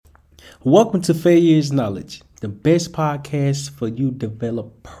Welcome to Failure is Knowledge, the best podcast for you to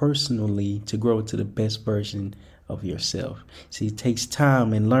develop personally to grow into the best version of yourself. See, it takes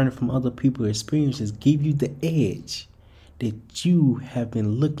time and learning from other people's experiences give you the edge that you have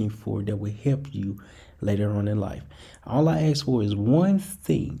been looking for that will help you later on in life. All I ask for is one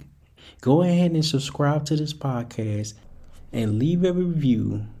thing. Go ahead and subscribe to this podcast and leave a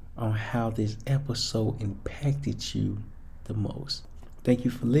review on how this episode impacted you the most. Thank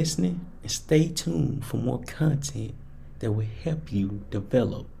you for listening and stay tuned for more content that will help you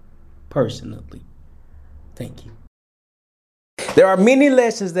develop personally. Thank you. There are many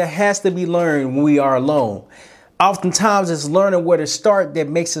lessons that has to be learned when we are alone. Oftentimes it's learning where to start that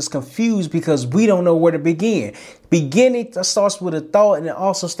makes us confused because we don't know where to begin. Beginning starts with a thought, and it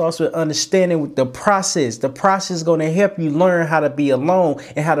also starts with understanding with the process. The process is going to help you learn how to be alone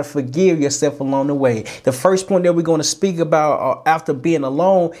and how to forgive yourself along the way. The first point that we're going to speak about after being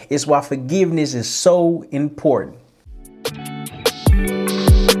alone is why forgiveness is so important.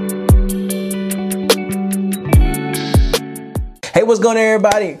 Hey, what's going on,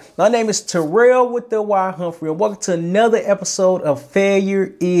 everybody? My name is Terryl with the Humphrey, and welcome to another episode of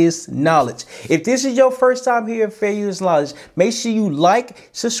Failure is Knowledge. If this is your first time here at Failure is Knowledge, make sure you like,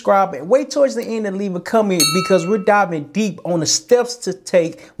 subscribe, and wait towards the end and leave a comment because we're diving deep on the steps to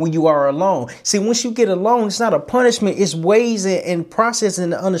take when you are alone. See, once you get alone, it's not a punishment. It's ways and process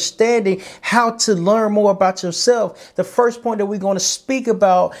and understanding how to learn more about yourself. The first point that we're going to speak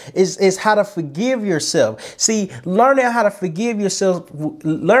about is how to forgive yourself. See, learning how to forgive yourself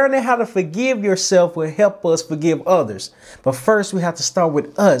will help us forgive others. But first, we have to start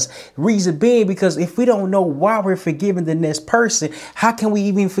with us. Reason being, because if we don't know why we're forgiving the next person, how can we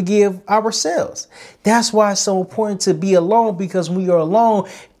even forgive ourselves? That's why it's so important to be alone, because when you're alone,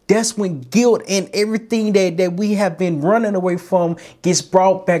 that's when guilt and everything that we have been running away from gets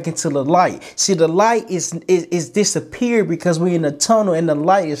brought back into the light. See, the light is disappeared because we're in a tunnel and the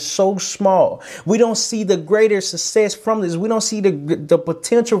light is so small. We don't see the greater success from this. We don't see the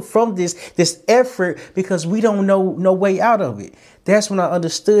potential from this effort because we don't know no way out of it. That's when I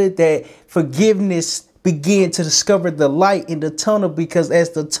understood that forgiveness begin to discover the light in the tunnel, because as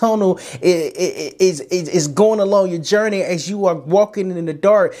the tunnel is going along your journey, as you are walking in the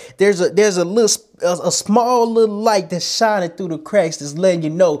dark, there's a small little light that's shining through the cracks that's letting you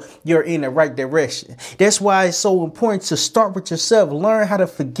know you're in the right direction. That's why it's so important to start with yourself, learn how to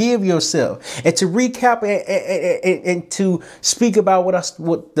forgive yourself. And to recap and to speak about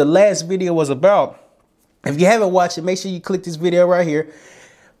what the last video was about, if you haven't watched it, make sure you click this video right here.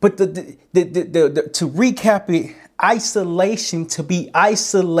 But to recap it, isolation, to be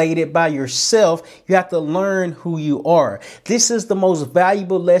isolated by yourself, you have to learn who you are. This is the most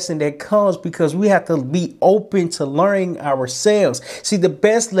valuable lesson that comes because we have to be open to learning ourselves. See, the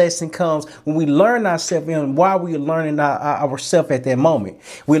best lesson comes when we learn ourselves and why we're learning ourselves at that moment.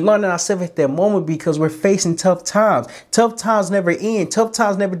 We're learning ourselves at that moment because we're facing tough times. Tough times never end. Tough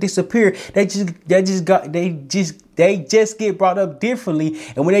times never disappear. They just get brought up differently.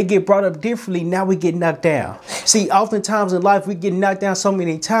 And when they get brought up differently, now we get knocked down. See, oftentimes in life, we get knocked down so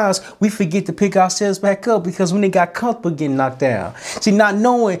many times, we forget to pick ourselves back up because when they got comfortable getting knocked down. See, not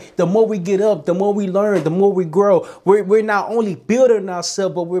knowing, the more we get up, the more we learn, the more we grow. We're not only building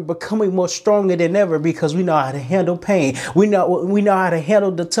ourselves, but we're becoming more stronger than ever because we know how to handle pain. We know how to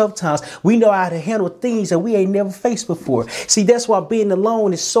handle the tough times. We know how to handle things that we ain't never faced before. See, that's why being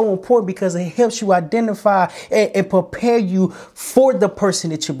alone is so important, because it helps you identify and prepare you for the person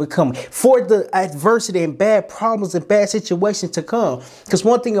that you're becoming, for the adversity and bad problems and bad situations to come. Because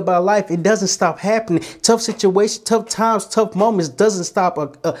one thing about life, it doesn't stop happening. Tough situations, tough times, tough moments doesn't stop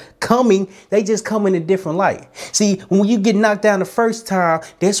coming. They just come in a different light. See, when you get knocked down the first time,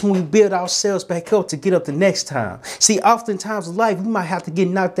 that's when we build ourselves back up to get up the next time. See, oftentimes in life, we might have to get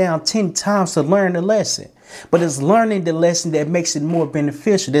knocked down 10 times to learn the lesson. But it's learning the lesson that makes it more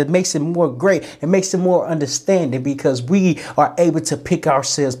beneficial, that makes it more great, and makes it more understanding, because we are able to pick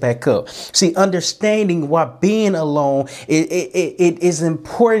ourselves back up. See, understanding why being alone, it is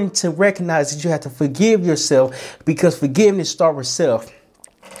important to recognize that you have to forgive yourself, because forgiveness starts with self.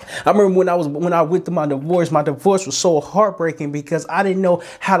 I remember when I went through my divorce was so heartbreaking because I didn't know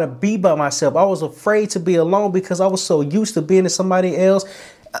how to be by myself. I was afraid to be alone because I was so used to being in somebody else's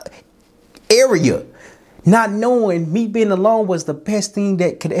area. Not knowing me being alone was the best thing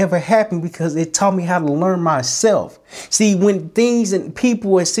that could ever happen, because it taught me how to learn myself. See, when things and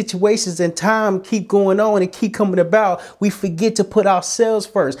people and situations and time keep going on and keep coming about, we forget to put ourselves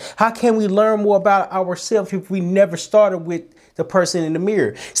first. How can we learn more about ourselves if we never started with the person in the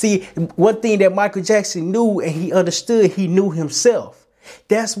mirror? See, one thing that Michael Jackson knew and he understood, he knew himself.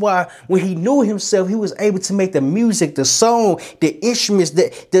 That's why when he knew himself, he was able to make the music, the song, the instruments,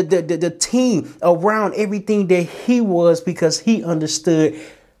 the team around everything that he was, because he understood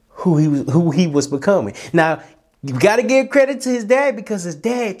who he was becoming. Now, you got to give credit to his dad, because his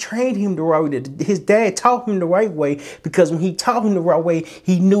dad trained him the right way. His dad taught him the right way, because when he taught him the right way,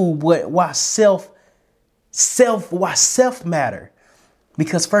 he knew why self matter.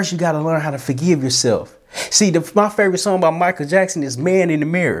 Because first you got to learn how to forgive yourself. See, my favorite song by Michael Jackson is Man in the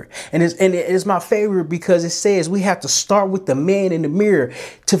Mirror. And it's my favorite because it says we have to start with the man in the mirror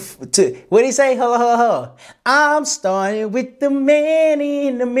to what do he say? I'm starting with the man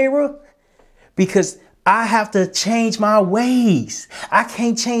in the mirror, because I have to change my ways. I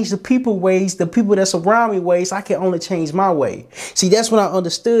can't change the people ways, the people that surround me ways. I can only change my way. See, that's when I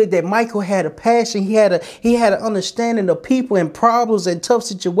understood that Michael had a passion. He had an understanding of people and problems and tough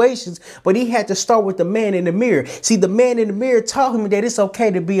situations, but he had to start with the man in the mirror. See, the man in the mirror taught him that it's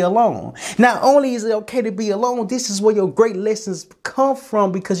okay to be alone. Not only is it okay to be alone, this is where your great lessons come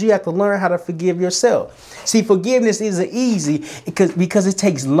from, because you have to learn how to forgive yourself. See, forgiveness isn't easy because it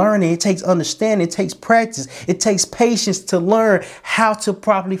takes learning, it takes understanding, it takes practice, it takes patience to learn how to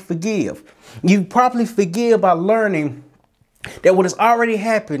properly forgive. You properly forgive by learning that what has already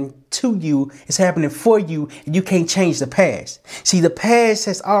happened to you is happening for you, and you can't change the past. See, the past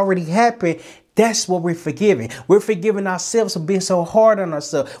has already happened. That's what we're forgiving. We're forgiving ourselves for being so hard on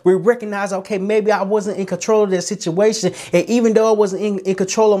ourselves. We recognize, okay, maybe I wasn't in control of that situation. And even though I wasn't in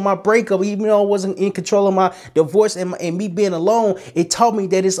control of my breakup, even though I wasn't in control of my divorce and me being alone, it taught me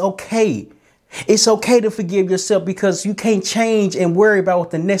that it's okay. It's okay to forgive yourself, because you can't change and worry about what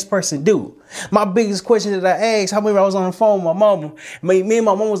the next person do. My biggest question that I asked, how many I was on the phone with my mama, me and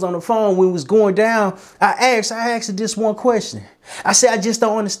my mom was on the phone when it was going down. I asked her just one question. I said, I just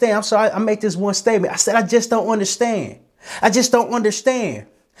don't understand. I'm sorry, I make this one statement. I said, I just don't understand. I just don't understand.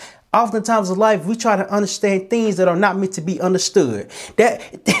 Oftentimes in life, we try to understand things that are not meant to be understood.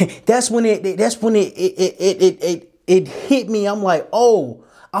 That's when it hit me. I'm like, oh,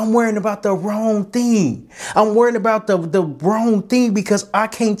 I'm worrying about the wrong thing. I'm worrying about the wrong thing, because I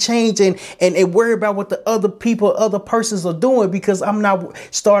can't change and worry about what the other people, other persons are doing, because I'm not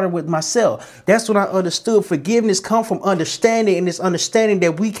starting with myself. That's when I understood forgiveness come from understanding, and it's understanding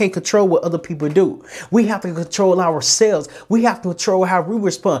that we can't control what other people do. We have to control ourselves. We have to control how we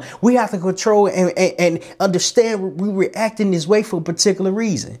respond. We have to control and understand we react in this way for a particular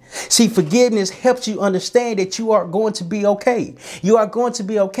reason. See, forgiveness helps you understand that you are going to be okay. You are going to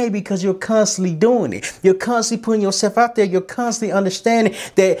be okay, because you're constantly doing it. You're constantly putting yourself out there. You're constantly understanding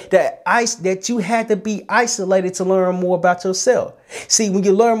that you had to be isolated to learn more about yourself. See, when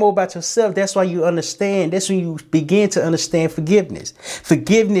you learn more about yourself, that's why you understand. That's when you begin to understand forgiveness.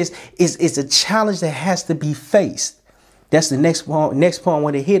 Forgiveness is a challenge that has to be faced. That's the next point I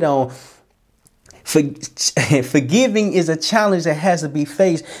want to hit on. Forgiving is a challenge that has to be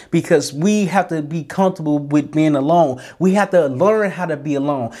faced, because we have to be comfortable with being alone. We have to learn how to be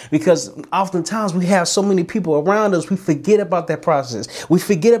alone, because oftentimes we have so many people around us. We forget about that process. We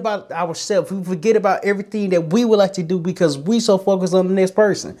forget about ourselves. We forget about everything that we would like to do, because we so focused on the next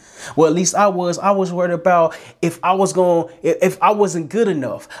person. Well, at least I was worried about if I wasn't good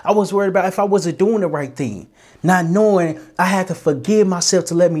enough. I was worried about if I wasn't doing the right thing. Not knowing I had to forgive myself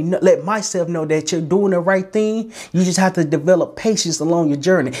to let myself know that you're doing the right thing. You just have to develop patience along your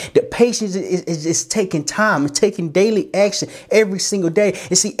journey. The patience is taking time. It's taking daily action every single day.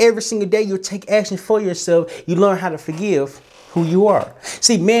 And see, every single day you take action for yourself. You learn how to forgive who you are.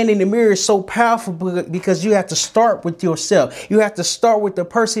 See, man in the mirror is so powerful, because you have to start with yourself. You have to start with the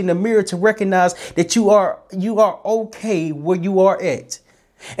person in the mirror to recognize that you are okay where you are at.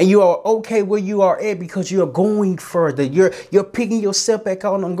 And you are okay where you are at, because you're going further. You're picking yourself back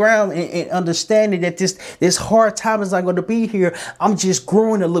on the ground and understanding that this hard time is not going to be here. I'm just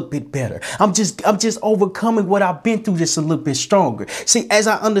growing a little bit better. I'm just overcoming what I've been through just a little bit stronger. See, as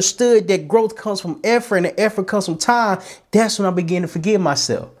I understood that growth comes from effort and the effort comes from time, that's when I began to forgive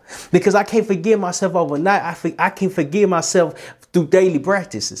myself. Because I can't forgive myself overnight. I can forgive myself through daily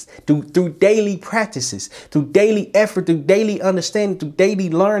practices, through daily effort, through daily understanding, through daily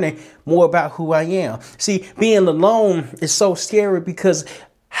learning more about who I am. See, being alone is so scary, because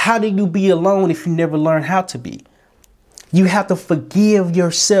how do you be alone if you never learn how to be? You have to forgive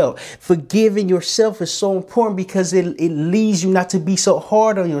yourself. Forgiving yourself is so important, because it leads you not to be so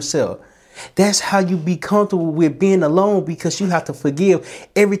hard on yourself. That's how you be comfortable with being alone, because you have to forgive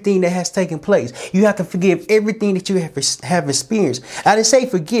everything that has taken place. You have to forgive everything that you have experienced. I didn't say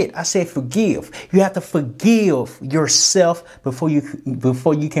forget. I said forgive. You have to forgive yourself before you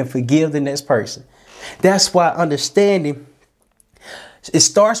can forgive the next person. That's why understanding It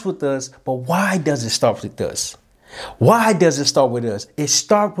starts with us, but why does it start with us? Why does it start with us? It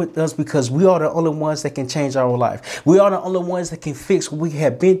starts with us because we are the only ones that can change our life. We are the only ones that can fix what we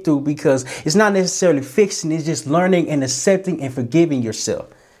have been through, because it's not necessarily fixing. It's just learning and accepting and forgiving yourself.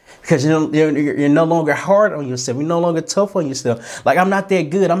 Because you're no longer hard on yourself. You're no longer tough on yourself. Like, I'm not that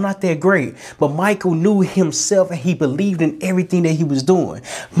good. I'm not that great. But Michael knew himself and he believed in everything that he was doing.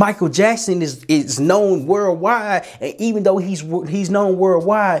 Michael Jackson is known worldwide. And even though he's known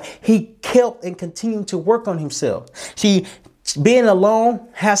worldwide, he kept and continued to work on himself. See, being alone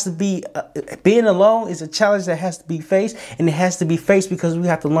is a challenge that has to be faced. And it has to be faced because we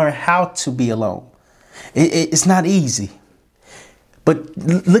have to learn how to be alone. It's not easy. But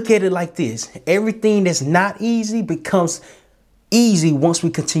look at it like this. Everything that's not easy becomes easy once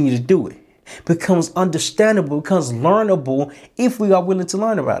we continue to do it. Becomes understandable, becomes learnable if we are willing to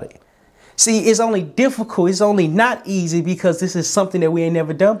learn about it. See, it's only difficult. It's only not easy because this is something that we ain't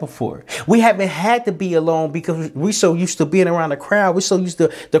never done before. We haven't had to be alone because we're so used to being around the crowd. We're so used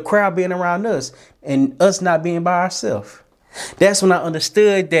to the crowd being around us and us not being by ourselves. That's when I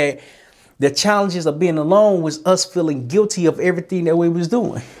understood that the challenges of being alone was us feeling guilty of everything that we was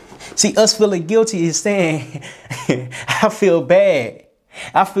doing. See, us feeling guilty is saying, I feel bad.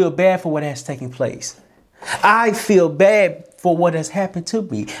 I feel bad for what has taken place. I feel bad for what has happened to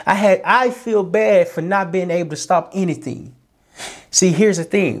me. I feel bad for not being able to stop anything. See, here's the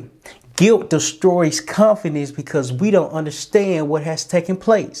thing. Guilt destroys confidence because we don't understand what has taken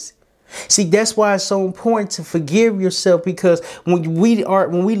place. See, that's why it's so important to forgive yourself, because when we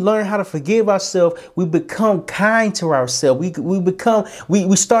learn how to forgive ourselves, we become kind to ourselves.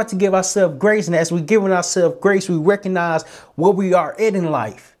 We start to give ourselves grace. And as we're giving ourselves grace, we recognize where we are in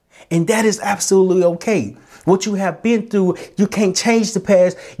life. And that is absolutely okay. What you have been through, you can't change the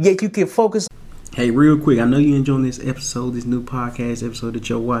past, yet you can focus. Hey, real quick, I know you're enjoying this episode, this new podcast episode that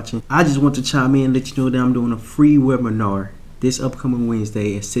you're watching. I just want to chime in and let you know that I'm doing a free webinar this upcoming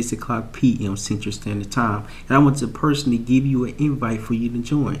Wednesday at 6 o'clock p.m. Central Standard Time. And I want to personally give you an invite for you to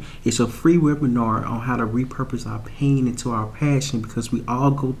join. It's a free webinar on how to repurpose our pain into our passion, because we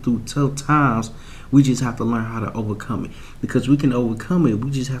all go through tough times. We just have to learn how to overcome it. Because we can overcome it, we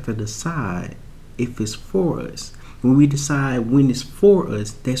just have to decide if it's for us. When we decide when it's for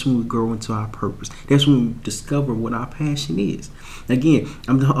us, that's when we grow into our purpose. That's when we discover what our passion is. Again,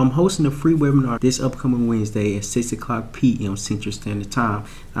 I'm hosting a free webinar this upcoming Wednesday at 6 o'clock p.m. Central Standard Time.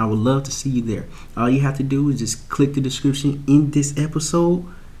 I would love to see you there. All you have to do is just click the description in this episode,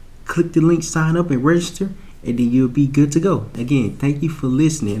 click the link, sign up and register, and then you'll be good to go. Again, thank you for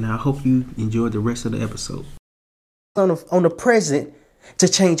listening, and I hope you enjoy the rest of the episode. On the present to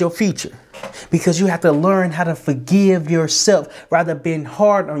change your future, because you have to learn how to forgive yourself rather than being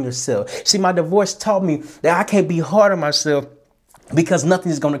hard on yourself. See, my divorce taught me that I can't be hard on myself, because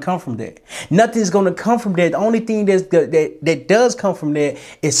nothing's going to come from that. Nothing's going to come from that. The only thing that does come from that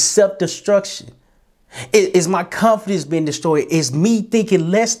is self-destruction. Is my confidence being destroyed? Is me thinking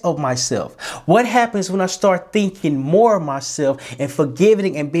less of myself? What happens when I start thinking more of myself and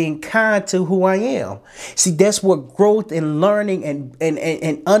forgiving and being kind to who I am? See, that's what growth and learning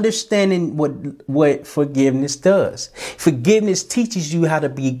and understanding what forgiveness does. Forgiveness teaches you how to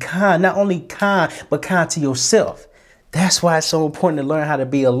be kind, not only kind, but kind to yourself. That's why it's so important to learn how to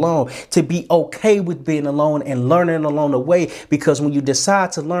be alone, to be okay with being alone and learning along the way. Because when you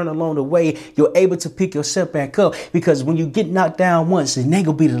decide to learn along the way, you're able to pick yourself back up. Because when you get knocked down once, it ain't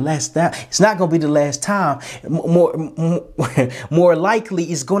gonna be the last time. It's not gonna be the last time. More likely,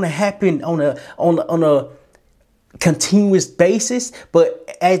 it's gonna happen on a continuous basis. But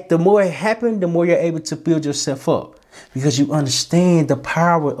the more it happens, the more you're able to build yourself up. Because you understand the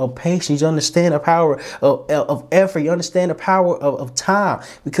power of patience. You understand the power of effort. You understand the power of time.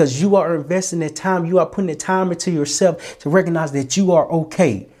 Because you are investing that time. You are putting the time into yourself to recognize that you are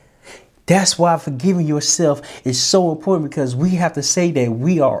okay. That's why forgiving yourself is so important, because we have to say that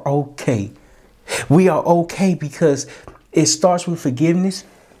we are okay. We are okay because it starts with forgiveness.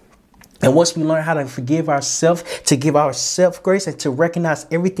 And once we learn how to forgive ourselves, to give ourselves grace, and to recognize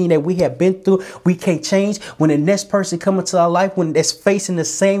everything that we have been through, we can't change. When the next person comes into our life, when that's facing the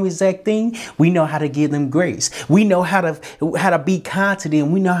same exact thing, we know how to give them grace. We know how to be kind to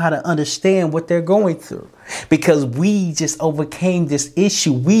them. We know how to understand what they're going through, because we just overcame this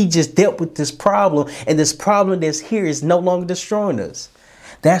issue. We just dealt with this problem, and this problem that's here is no longer destroying us.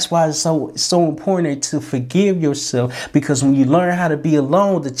 That's why it's so important to forgive yourself, because when you learn how to be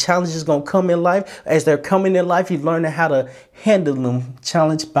alone, the challenges going to come in life. As they're coming in life, you learn how to handle them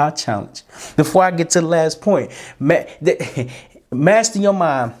challenge by challenge. Before I get to the last point, master your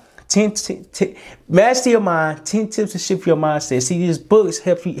mind. Master Your Mind, 10 Tips to Shift Your Mindset. See, these books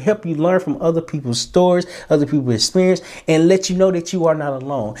help you learn from other people's stories, other people's experience, and let you know that you are not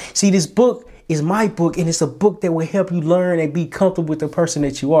alone. See, this book is my book, and it's a book that will help you learn and be comfortable with the person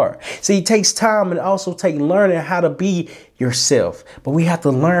that you are. See, it takes time and also take learning how to be yourself. But we have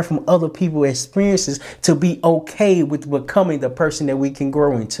to learn from other people's experiences to be okay with becoming the person that we can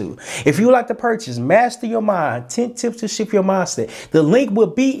grow into. If you would like to purchase Master Your Mind, 10 Tips to Shift Your Mindset, the link will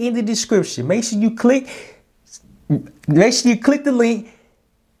be in the description. Make sure you click the link.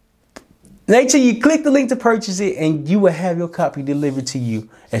 Make sure you click the link to purchase it, and you will have your copy delivered to you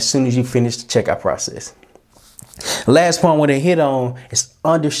as soon as you finish the checkout process. Last point I want to hit on is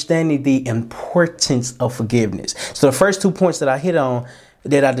understanding the importance of forgiveness. So the first 2 points that I hit on,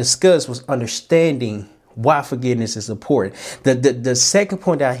 that I discussed, was understanding why forgiveness is important. The second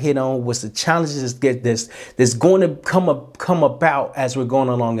point that I hit on was the challenges that's going to come about as we're going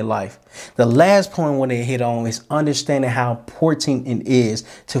along in life. The last point I want to hit on is understanding how important it is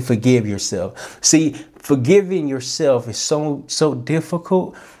to forgive yourself. See, forgiving yourself is so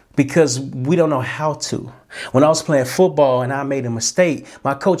difficult because we don't know how to. When I was playing football and I made a mistake,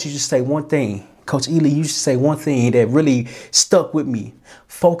 my coach used to say one thing. Coach Ely used to say one thing that really stuck with me.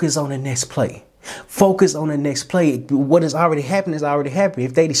 Focus on the next play. Focus on the next play. What has already happened is already happened.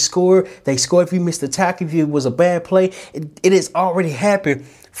 If they score, they score. If you missed the tackle, if it was a bad play, it has already happened.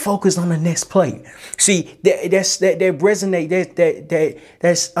 Focus on the next play. See, that resonate.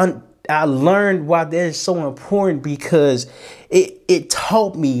 I learned why that is so important, because it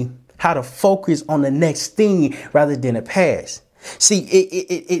taught me how to focus on the next thing rather than the past. See,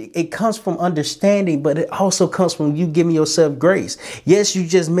 it comes from understanding, but it also comes from you giving yourself grace. Yes, you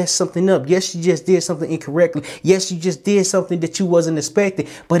just messed something up. Yes, you just did something incorrectly. Yes, you just did something that you wasn't expecting,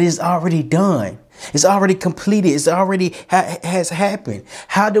 but it's already done. It's already completed. It's already has happened.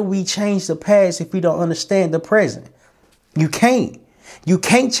 How do we change the past if we don't understand the present? You can't. You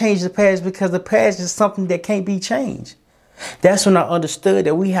can't change the past, because the past is something that can't be changed. That's when I understood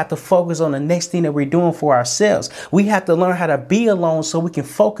that we have to focus on the next thing that we're doing for ourselves. We have to learn how to be alone so we can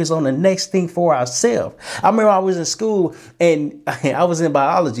focus on the next thing for ourselves. I remember I was in school and I was in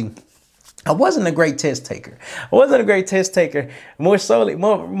biology. I wasn't a great test taker. More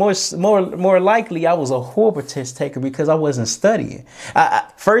likely, I was a horrible test taker because I wasn't studying.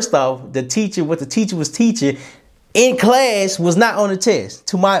 First off, what the teacher was teaching in class was not on the test,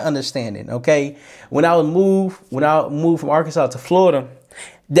 to my understanding. Okay, when I moved from Arkansas to Florida,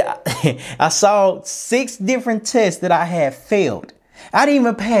 I saw 6 different tests that I had failed. I didn't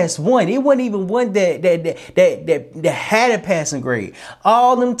even pass one. It wasn't even one that had a passing grade.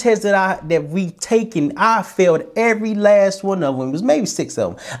 All them tests that we taken, I failed every last one of them. It was maybe 6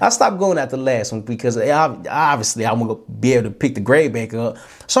 of them. I stopped going at the last one because obviously I'm gonna be able to pick the grade back up.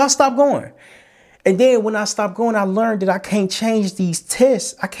 So I stopped going. And then when I stopped going, I learned that I can't change these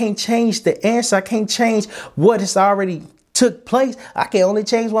tests. I can't change the answer. I can't change what has already took place. I can only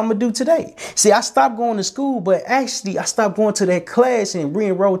change what I'm going to do today. See, I stopped going to school, but actually I stopped going to that class and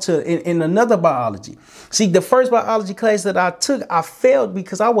re-enrolled in another biology. See, the first biology class that I took, I failed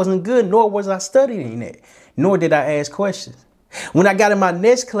because I wasn't good, nor was I studying it, nor did I ask questions. When I got in my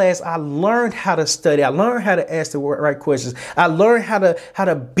next class, I learned how to study. I learned how to ask the right questions. I learned how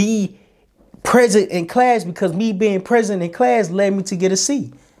to be present in class, because me being present in class led me to get a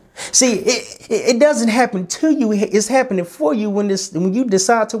C. See, it doesn't happen to you. It's happening for you when you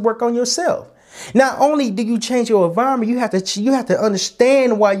decide to work on yourself. Not only do you change your environment, you have to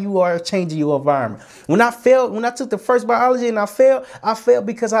understand why you are changing your environment. When I took the first biology and I failed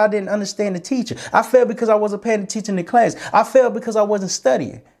because I didn't understand the teacher. I failed because I wasn't paying attention in class. I failed because I wasn't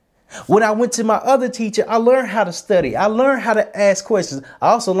studying. When I went to my other teacher, I learned how to study. I learned how to ask questions. I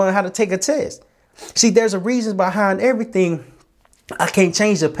also learned how to take a test. See, there's a reason behind everything. I can't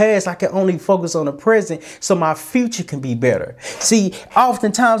change the past. I can only focus on the present so my future can be better. See,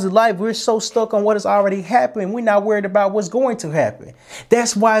 oftentimes in life, we're so stuck on what has already happened. We're not worried about what's going to happen.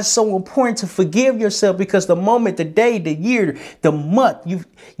 That's why it's so important to forgive yourself, because the moment, the day, the year, the month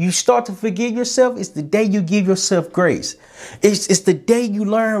you start to forgive yourself, it's the day you give yourself grace. It's the day you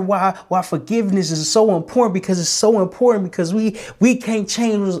learn why forgiveness is so important, because it's so important because we can't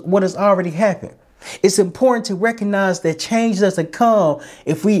change what has already happened. It's important to recognize that change doesn't come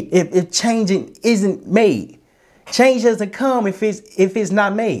if changing isn't made. Change doesn't come if it's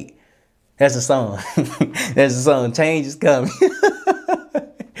not made. That's a song. That's a song. Change is coming.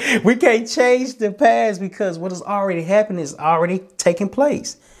 We can't change the past because what has already happened is already taking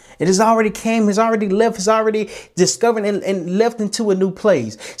place. It has already came, has already left, has already discovered and left into a new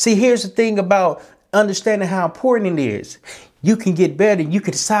place. See, here's the thing about understanding how important it is, you can get better. You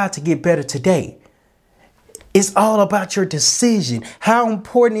can decide to get better today. It's all about your decision. How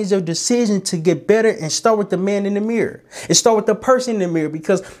important is your decision to get better? And start with the man in the mirror. And start with the person in the mirror,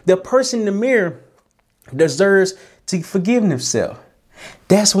 because the person in the mirror deserves to forgive themselves.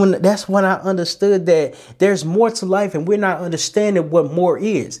 That's when I understood that there's more to life, and we're not understanding what more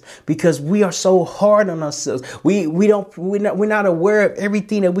is, because we are so hard on ourselves. We're not aware of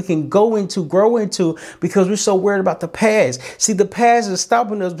everything that we can grow into, because we're so worried about the past. See, the past is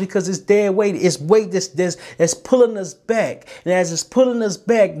stopping us because it's dead weight. It's weight that's pulling us back. And as it's pulling us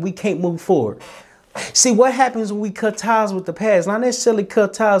back, we can't move forward. See, what happens when we cut ties with the past? Not necessarily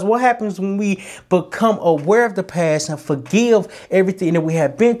cut ties. What happens when we become aware of the past and forgive everything that we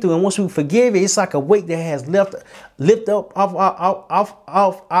have been through? And once we forgive it, it's like a weight that has lifted up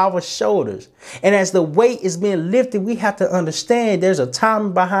off our shoulders. And as the weight is being lifted, we have to understand there's a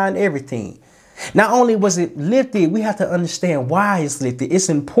time behind everything. Not only was it lifted, we have to understand why it's lifted. It's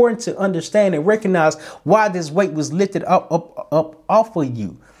important to understand and recognize why this weight was lifted up off of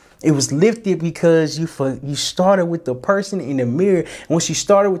you. It was lifted because you started with the person in the mirror. And once you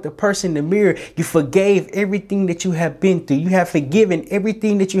started with the person in the mirror, you forgave everything that you have been through. You have forgiven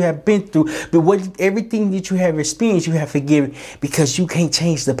everything that you have been through. But everything that you have experienced, you have forgiven, because you can't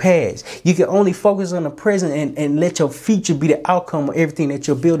change the past. You can only focus on the present and let your future be the outcome of everything that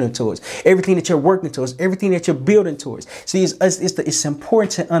you're building towards, everything that you're working towards, everything that you're building towards. See, it's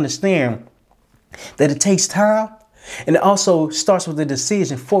important to understand that it takes time. And it also starts with a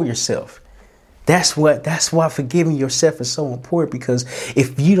decision for yourself. That's why forgiving yourself is so important, because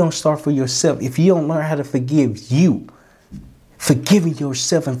if you don't start for yourself, if you don't learn how to forgive you, forgiving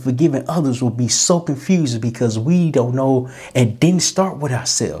yourself and forgiving others will be so confusing, because we don't know and didn't start with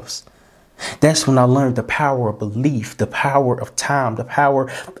ourselves. That's when I learned the power of belief, the power of time, the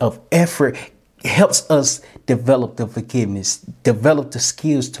power of effort. It helps us develop the forgiveness, develop the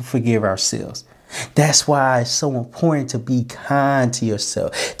skills to forgive ourselves. That's why it's so important to be kind to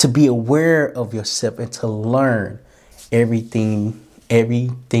yourself, to be aware of yourself, and to learn everything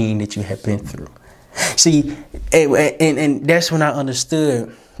that you have been through. See, and that's when I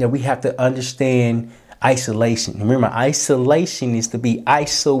understood that we have to understand isolation. Remember, isolation is to be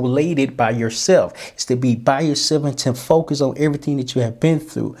isolated by yourself. It's to be by yourself and to focus on everything that you have been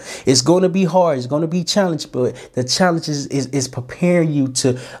through. It's going to be hard. It's going to be challenging, but the challenge is preparing you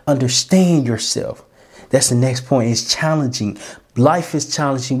to understand yourself. That's the next point. It's challenging. Life is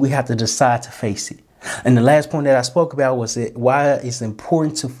challenging. We have to decide to face it. And the last point that I spoke about was why it's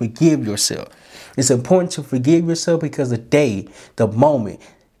important to forgive yourself. It's important to forgive yourself because the day, the moment,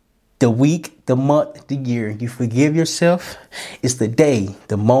 the week, the month, the year, you forgive yourself. It's the day,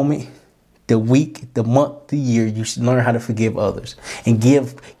 the moment, the week, the month, the year, you should learn how to forgive others and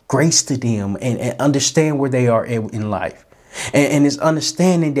give grace to them and understand where they are in life. And it's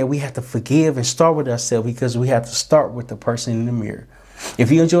understanding that we have to forgive and start with ourselves, because we have to start with the person in the mirror. If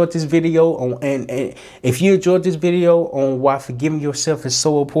you enjoyed this video on why forgiving yourself is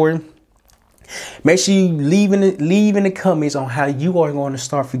so important, make sure you leave in the comments on how you are going to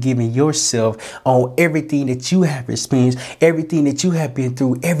start forgiving yourself on everything that you have experienced, everything that you have been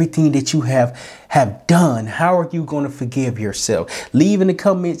through, everything that you have done. How are you going to forgive yourself? Leave in the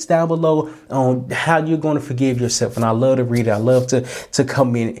comments down below on how you're going to forgive yourself. And I love to read it. I love to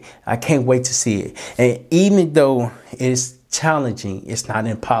comment. I can't wait to see it. And even though it's challenging, it's not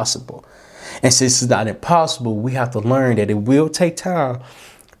impossible. And since it's not impossible, we have to learn that it will take time.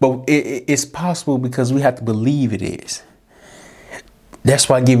 But it's possible because we have to believe it is. That's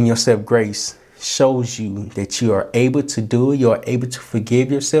why giving yourself grace shows you that you are able to do it. You are able to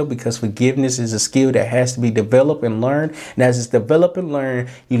forgive yourself, because forgiveness is a skill that has to be developed and learned. And as it's developed and learned,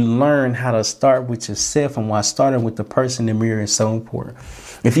 you learn how to start with yourself, and why starting with the person in the mirror is so important.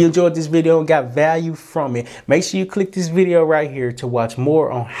 If you enjoyed this video and got value from it, make sure you click this video right here to watch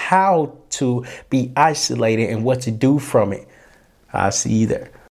more on how to be isolated and what to do from it. I'll see you there.